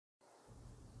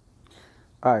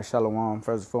All right, Shalom.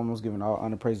 First and foremost, giving all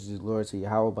honor, praises, and glory to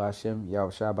Yahweh by Hashem,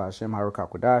 Yahweh Shai by Hashem,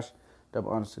 Harukakwadash.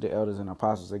 Double honors to the elders and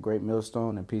apostles, a great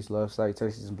millstone, and peace, love,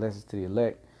 salutations, and blessings to the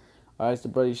elect. All right, it's the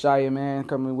brother Yashiyah, man,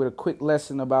 coming with a quick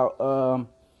lesson about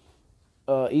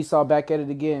Esau back at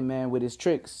it again, man, with his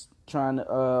tricks, trying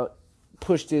to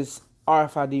push this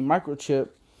RFID microchip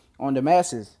on the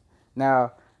masses.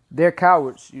 Now, they're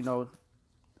cowards,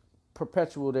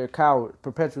 perpetually they're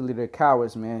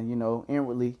cowards, man,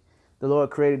 inwardly. The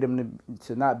Lord created them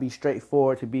to not be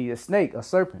straightforward, to be a snake, a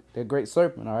serpent, that great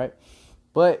serpent, all right?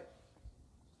 But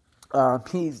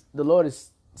the Lord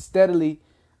is steadily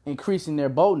increasing their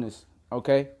boldness,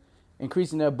 okay?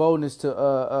 Increasing their boldness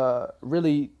to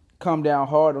really come down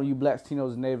hard on you blacks,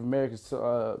 Latinos, and Native Americans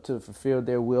to fulfill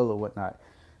their will or whatnot.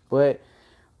 But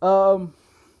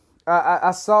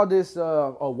I saw this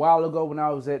a while ago when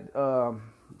I was at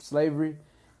slavery.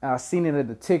 And I seen it at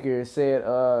the ticker. It said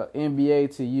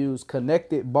NBA to use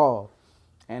connected ball,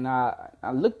 and I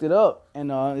looked it up,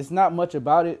 and it's not much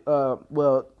about it.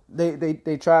 Well,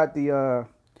 they tried they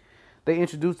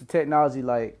introduced the technology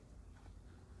like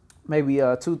maybe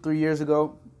 2-3 years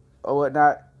ago or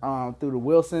whatnot through the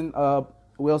Wilson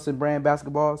brand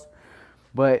basketballs.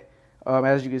 But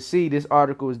as you can see, this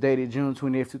article is dated June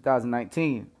 20th,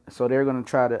 2019. So they're gonna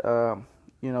try to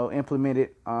implement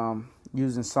it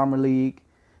using summer league.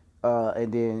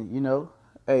 And then,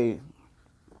 hey,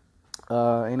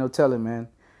 ain't no telling, man.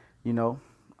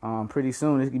 Pretty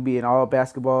soon it could be in all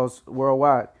basketballs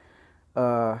worldwide.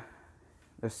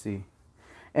 Let's see.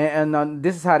 And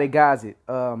this is how they guise it.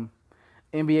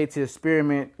 NBA to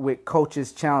experiment with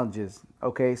coaches' challenges.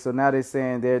 Okay, so now they're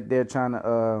saying they're trying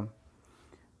to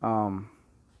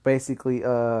basically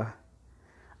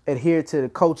adhere to the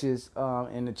coaches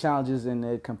and the challenges and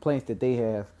the complaints that they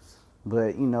have.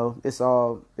 But it's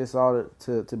all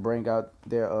to bring out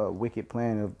their wicked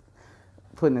plan of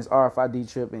putting this RFID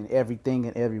chip in everything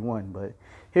and everyone. But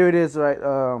here it is, right?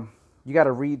 You got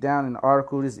to read down in the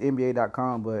article. This is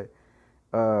NBA.com, but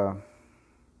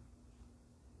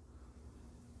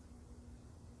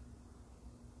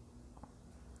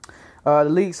the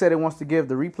league said it wants to give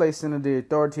the replay center the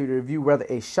authority to review whether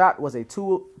a shot was a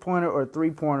 2-pointer or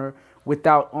 3-pointer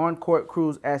without on-court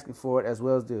crews asking for it, as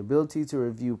well as the ability to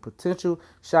review potential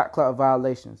shot clock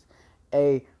violations.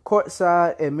 A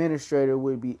courtside administrator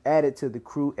would be added to the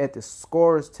crew at the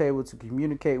scorer's table to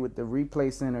communicate with the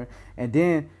replay center and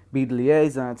then be the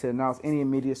liaison to announce any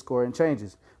immediate scoring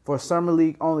changes. For Summer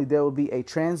League only, there will be a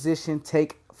transition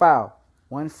take foul,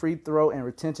 one free throw, and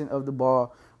retention of the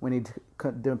ball when a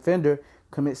defender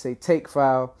commits a take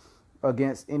foul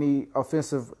against any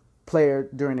offensive player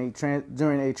during a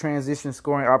transition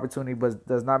scoring opportunity but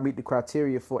does not meet the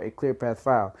criteria for a clear path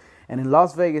foul. And in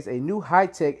Las Vegas, a new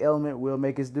high-tech element will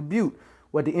make its debut.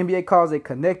 What the NBA calls a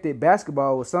connected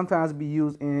basketball will sometimes be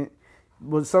used being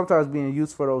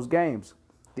used for those games.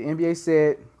 The NBA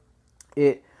said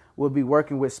it will be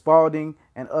working with Spalding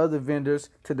and other vendors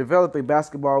to develop a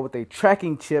basketball with a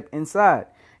tracking chip inside,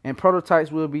 and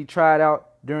prototypes will be tried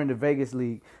out during the Vegas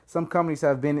League. Some companies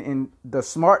have been in the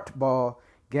smart ball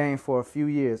game for a few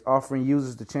years, offering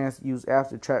users the chance to use apps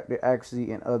to track their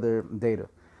accuracy and other data.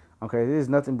 Okay, this is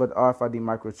nothing but the RFID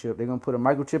microchip. They're gonna put a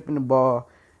microchip in the ball,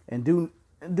 and do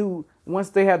once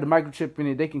they have the microchip in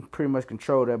it, they can pretty much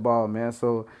control that ball, man.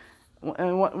 So,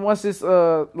 and once it's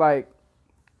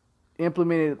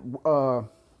implemented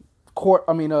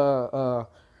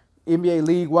NBA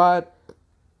league wide,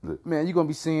 man, you're gonna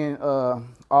be seeing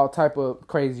all type of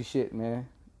crazy shit, man.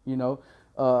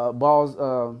 Balls.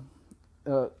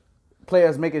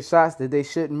 Players making shots that they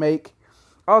shouldn't make,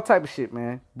 all type of shit,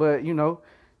 man. But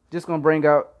just gonna bring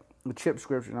out the chip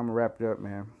scripture, and I'm gonna wrap it up,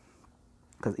 man.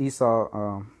 Cause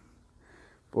Esau,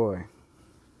 boy,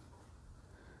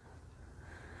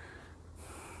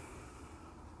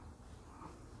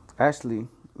 actually,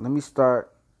 let me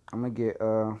start. I'm gonna get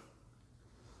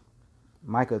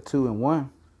Micah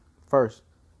 2:1 first.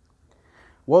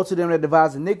 Woe to them that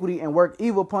devise iniquity and work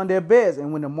evil upon their beds,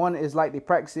 and when the morning is light, they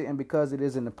practice it, and because it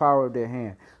is in the power of their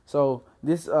hand. So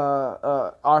this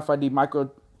RFID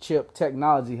microchip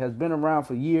technology has been around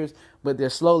for years, but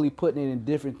they're slowly putting it in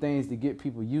different things to get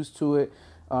people used to it,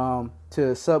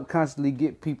 to subconsciously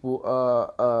get people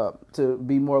to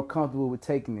be more comfortable with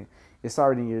taking it. It's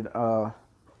already in your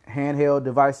handheld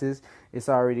devices. It's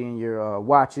already in your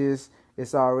watches.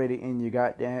 It's already in your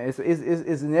goddamn. It's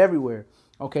in everywhere.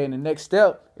 Okay, and the next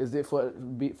step is for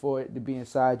it to be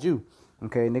inside you.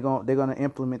 Okay, and they're gonna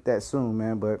implement that soon,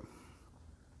 man.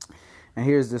 And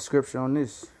here's the scripture on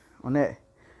that.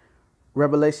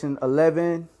 Revelation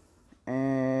 11,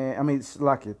 and I mean, it's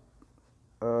like it.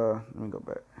 Let me go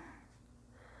back.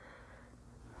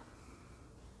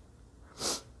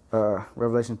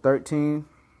 Revelation 13.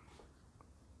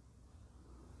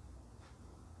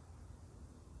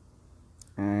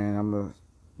 And I'm going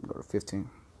to go to 15,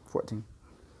 14.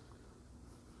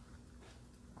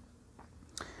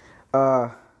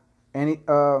 And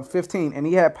 15, and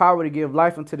he had power to give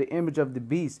life unto the image of the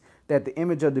beast, that the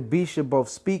image of the beast should both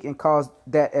speak and cause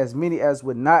that as many as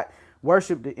would not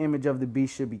worship the image of the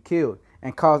beast should be killed.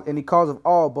 And he caused of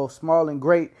all, both small and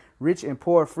great, rich and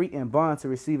poor, free and bond, to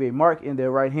receive a mark in their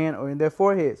right hand or in their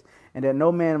foreheads, and that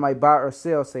no man might buy or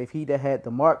sell save he that had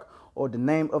the mark or the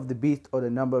name of the beast or the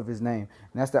number of his name.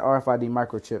 And that's the RFID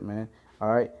microchip, man.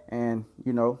 All right. And,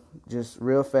 you know, just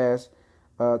real fast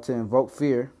to invoke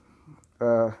fear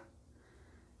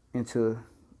into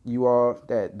you all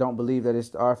that don't believe that it's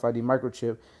the RFID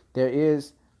microchip. There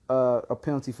is a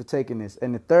penalty for taking this.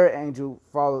 And the third angel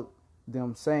followed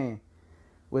them, saying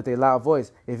with a loud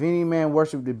voice, if any man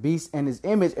worship the beast and his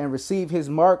image and receive his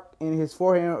mark in his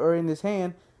forehead or in his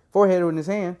hand,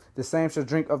 the same shall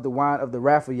drink of the wine of the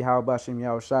wrath of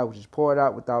Yahushua, which is poured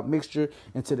out without mixture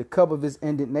into the cup of his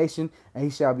indignation, and he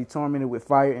shall be tormented with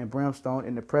fire and brimstone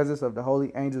in the presence of the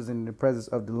holy angels and in the presence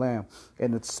of the Lamb.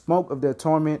 And the smoke of their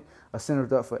torment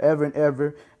ascendeth up forever and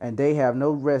ever, and they have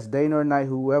no rest day nor night,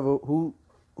 who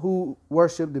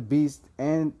worship the beast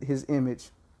and his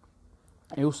image,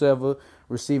 and whosoever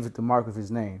receiveth the mark of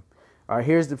his name. All right,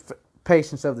 here's the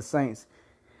patience of the saints.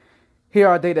 Here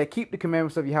are they that keep the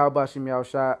commandments of Yahweh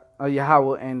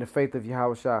and the faith of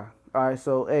Yahushua. All right,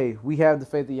 so, hey, we have the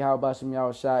faith of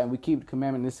Yahushua, and we keep the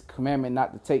commandment. This commandment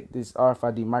not to take this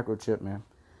RFID microchip, man.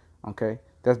 Okay,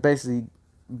 that's basically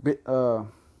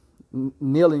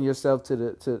kneeling yourself to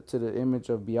the image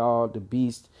of Baal, the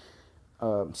beast,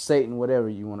 Satan, whatever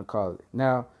you want to call it.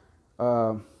 Now,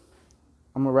 I'm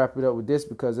gonna wrap it up with this,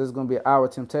 because there's gonna be an hour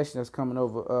of temptation that's coming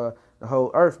over the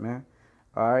whole earth, man.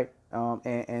 All right.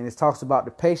 And it talks about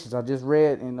the patience. I just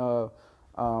read in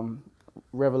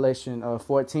Revelation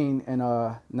 14 and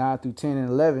 9 through 10 and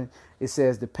 11. It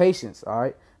says the patience. All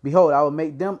right. Behold, I will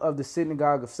make them of the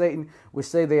synagogue of Satan, which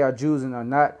say they are Jews and are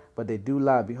not, but they do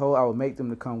lie. Behold, I will make them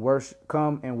to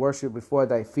come and worship before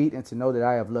thy feet, and to know that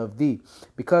I have loved thee.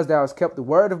 Because thou hast kept the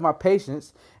word of my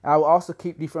patience, I will also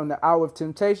keep thee from the hour of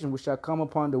temptation, which shall come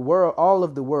upon the world, all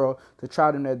of the world, to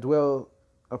try them that dwell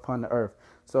upon the earth.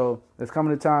 So there's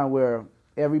coming a time where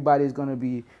everybody's going to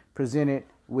be presented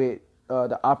with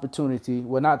the opportunity,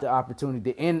 well, not the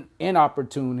opportunity, the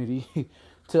inopportunity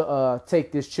to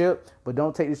take this chip. But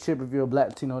don't take this chip if you're a Black,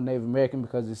 Latino, Native American,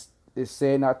 because it's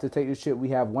said not to take this chip. We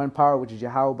have one power, which is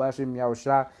Yahweh Bashem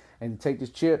Yahushua. And to take this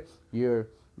chip, you're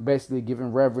basically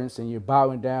giving reverence and you're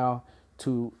bowing down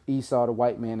to Esau, the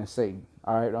white man, and Satan.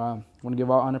 All right. I want to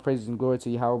give all honor, praises, and glory to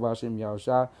Yahweh Bashem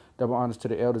Yahushua. Double honors to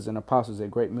the elders and apostles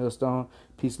at Great Millstone.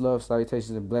 Peace, love,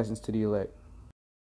 salutations, and blessings to the elect.